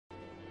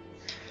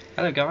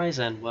Hello guys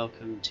and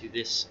welcome to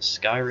this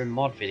Skyrim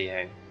mod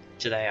video.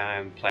 Today I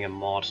am playing a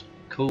mod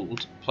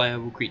called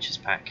Playable Creatures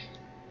Pack.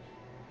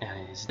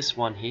 And it's this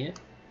one here.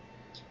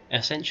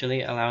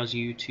 Essentially it allows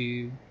you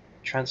to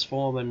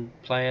transform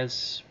and play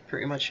as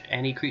pretty much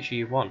any creature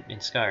you want in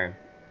Skyrim.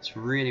 It's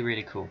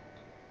really cool.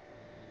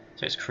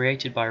 So it's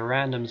created by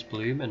Random's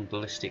Bloom and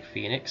Ballistic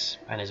Phoenix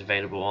and is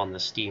available on the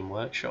Steam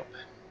Workshop.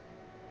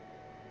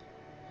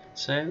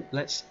 So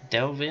let's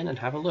delve in and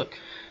have a look.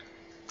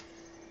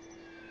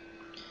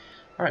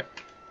 Alright,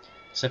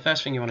 so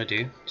first thing you want to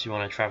do is you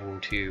want to travel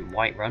to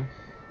Whiterun.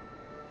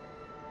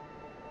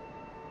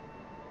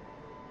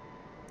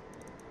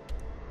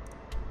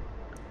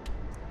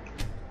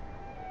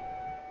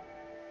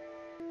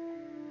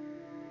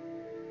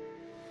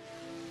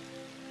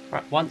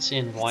 Right, once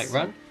in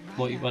Whiterun,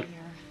 what you want...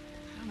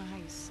 I don't know how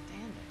you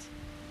stand it.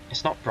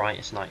 It's not bright,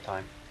 it's night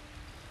time.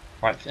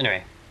 Right,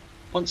 anyway,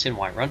 once in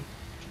Whiterun,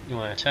 you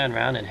want to turn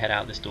around and head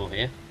out this door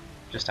here,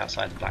 just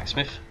outside the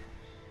blacksmith.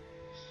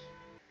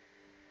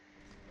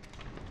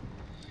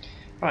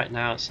 Right,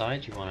 now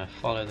outside you want to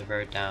follow the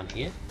road down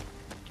here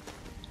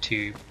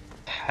to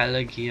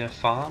Pelagia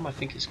Farm, I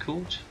think it's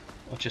called,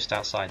 or just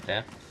outside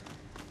there.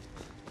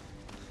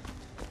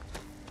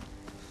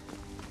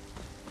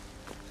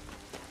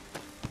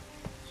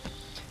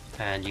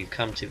 And you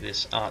come to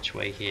this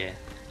archway here.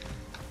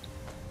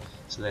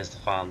 So there's the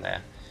farm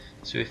there.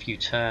 So if you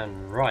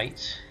turn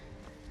right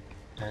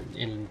and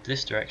in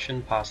this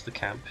direction past the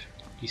camp,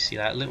 you see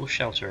that little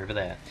shelter over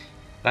there.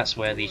 That's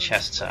where the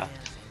chests are.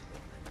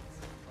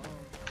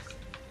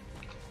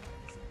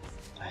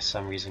 For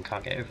some reason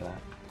can't get over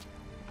that.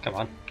 Come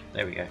on,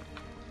 there we go.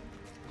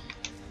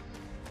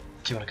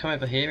 So you want to come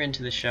over here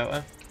into this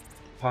shelter,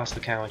 past the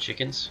cow and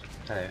chickens.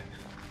 Hello.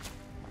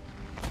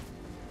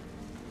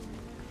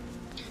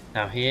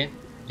 Now here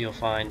you'll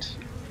find,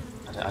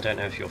 I don't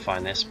know if you'll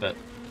find this, but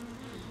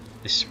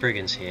this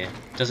Spriggans here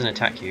doesn't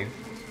attack you,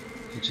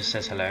 it just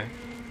says hello.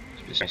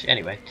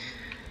 Anyway,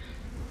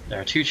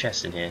 there are two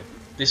chests in here.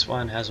 This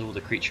one has all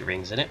the creature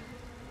rings in it.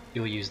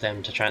 You'll use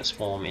them to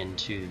transform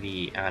into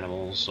the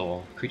animals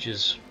or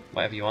creatures,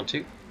 whatever you want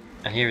to.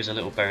 And here is a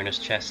little bonus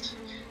chest.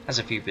 Has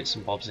a few bits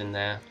and bobs in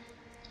there.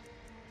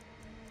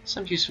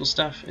 Some useful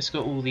stuff. It's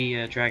got all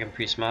the Dragon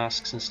Priest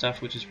masks and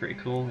stuff, which is pretty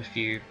cool if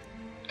you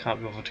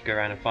can't be bothered to go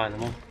around and find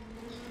them all.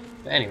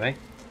 But anyway,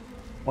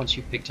 once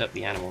you've picked up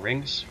the animal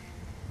rings,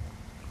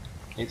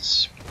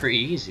 it's pretty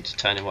easy to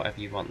turn in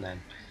whatever you want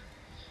then.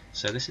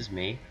 So this is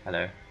me.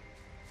 Hello.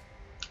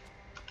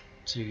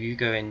 So you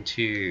go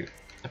into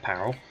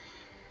apparel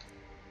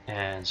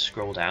and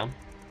scroll down.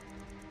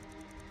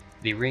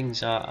 The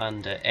rings are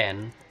under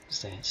N,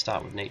 so they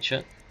start with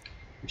nature,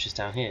 which is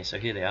down here. So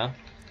here they are.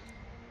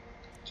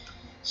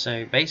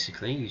 So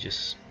basically you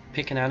just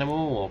pick an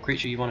animal or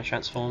creature you want to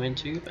transform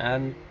into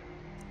and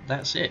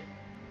that's it.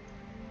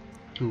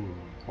 Ooh,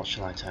 what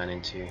shall I turn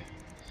into?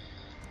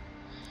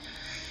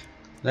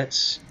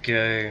 Let's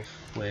go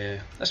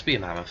with, let's be a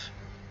mammoth.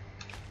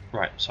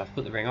 Right, so I've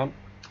put the ring on,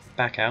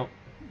 back out,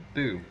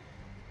 boom.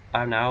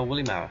 I'm now a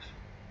woolly mammoth.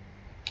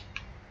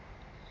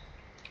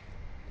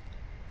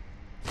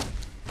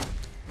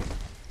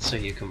 So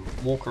you can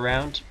walk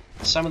around.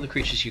 Some of the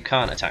creatures you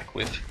can't attack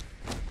with,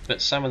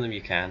 but some of them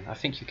you can. I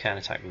think you can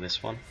attack with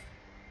this one.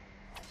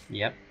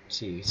 Yep,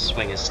 so you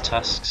swing his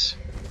tusks.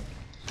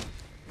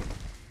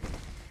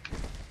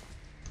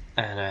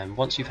 And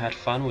once you've had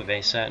fun with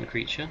a certain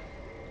creature,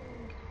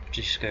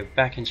 just go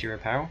back into your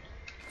apparel,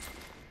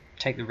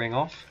 take the ring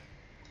off,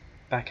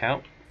 back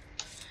out,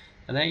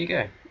 and there you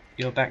go.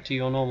 You're back to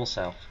your normal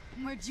self.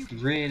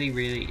 Really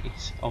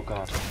easy. Oh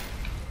god.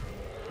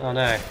 Oh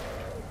no.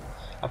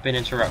 I've been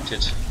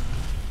interrupted.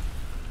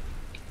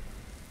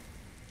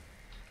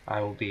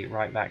 I will be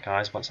right back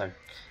guys once I've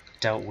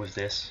dealt with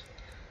this.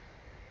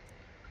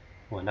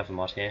 Oh, another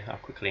mod here. I'll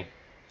quickly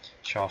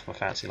show off my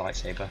fancy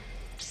lightsaber.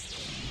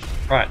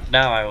 Right,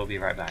 now I will be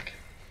right back.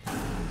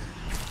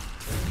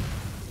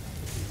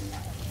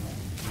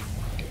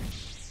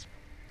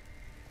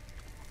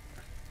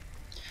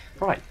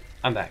 Right,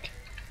 I'm back.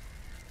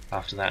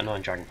 After that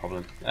annoying dragon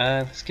problem.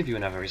 Let's give you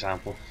another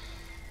example.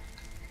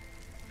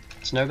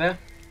 Snow bear.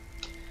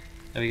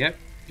 There we go.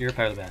 You're a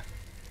polar bear.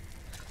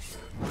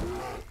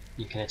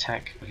 You can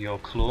attack with your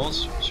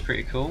claws, which is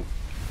pretty cool.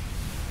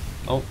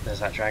 Oh,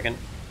 there's that dragon.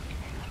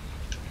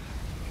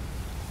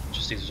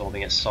 Just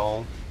absorbing its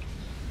soul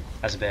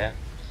as a bear.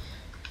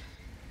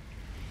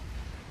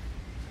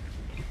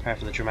 Prepare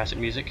for the dramatic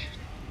music.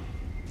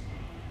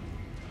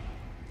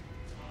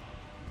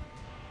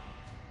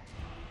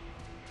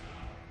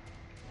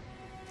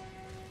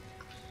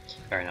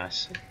 Very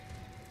nice.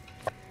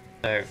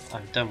 So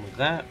I'm done with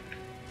that.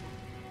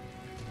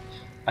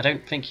 I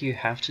don't think you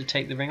have to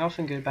take the ring off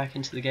and go back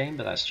into the game,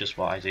 but that's just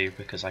what I do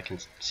because I can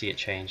see it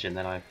change and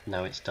then I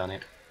know it's done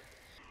it.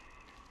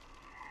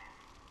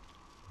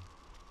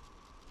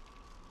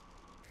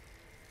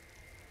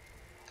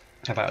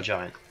 How about a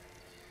giant?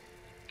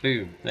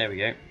 Boom, there we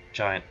go,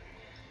 giant.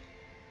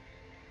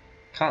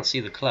 Can't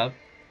see the club,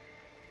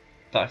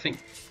 but I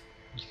think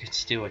you can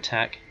still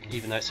attack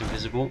even though it's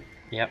invisible.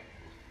 Yep,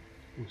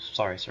 Ooh,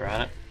 sorry,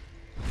 Serrano.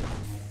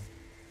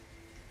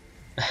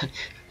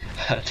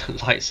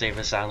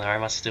 Lightsaber sound there. I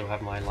must still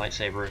have my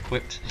lightsaber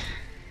equipped.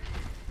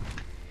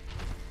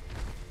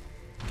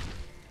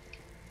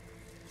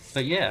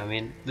 But yeah, I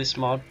mean, this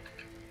mod,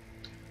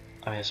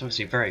 I mean, it's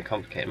obviously very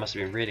complicated. It must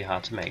have been really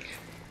hard to make,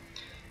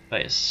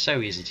 but it's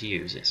so easy to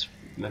use. It's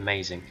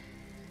amazing.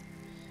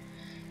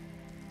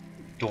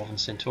 Dwarven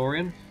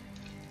Centurion,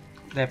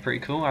 they're pretty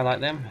cool. I like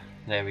them.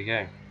 There we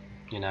go.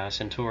 You know, a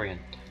Centurion.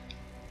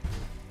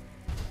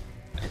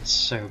 It's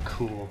so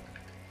cool.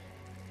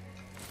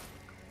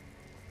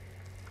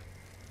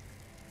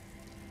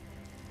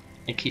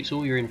 It keeps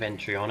all your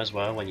inventory on as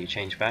well when you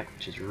change back,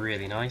 which is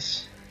really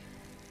nice.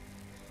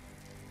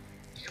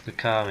 You can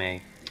become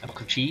a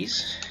block of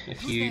cheese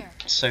if you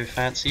so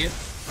fancy it.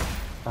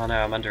 Oh no,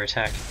 I'm under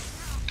attack.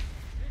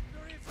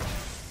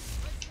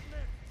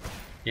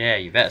 Yeah,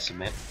 you better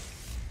submit.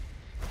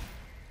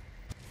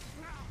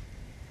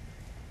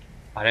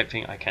 I don't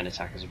think I can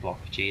attack as a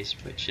block of cheese,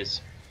 which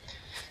is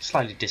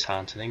slightly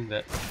disheartening,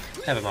 but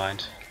never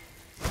mind.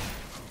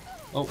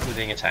 Oh, we're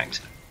being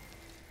attacked.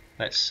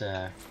 Let's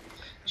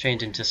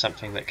change into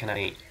something that can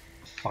only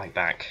fight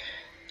back.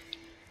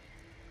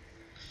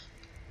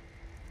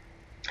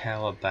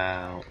 How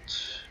about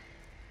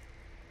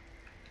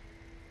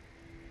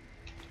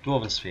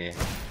Dwarven Sphere?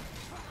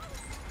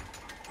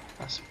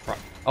 That's right.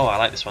 Oh, I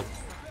like this one.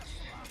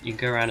 You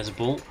can go around as a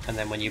ball, and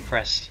then when you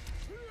press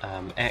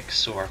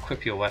X or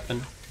equip your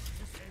weapon,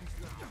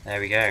 there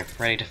we go,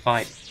 ready to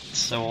fight. It's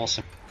so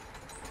awesome.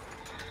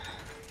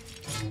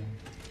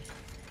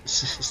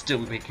 It's still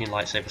making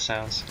lightsaber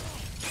sounds.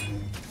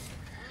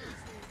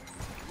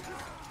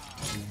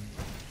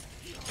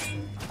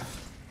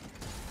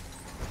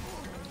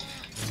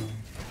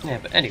 Yeah,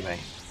 but anyway,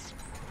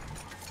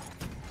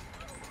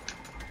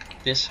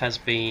 this has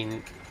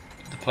been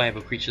the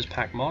Playable Creatures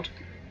Pack mod.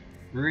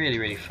 Really,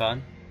 really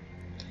fun.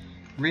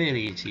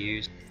 Really easy to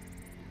use.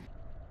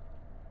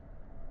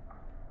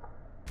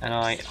 And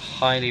I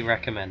highly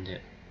recommend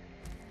it.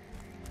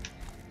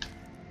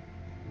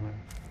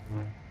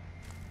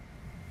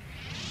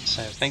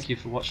 So thank you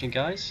for watching,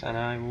 guys, and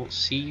I will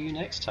see you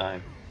next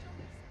time.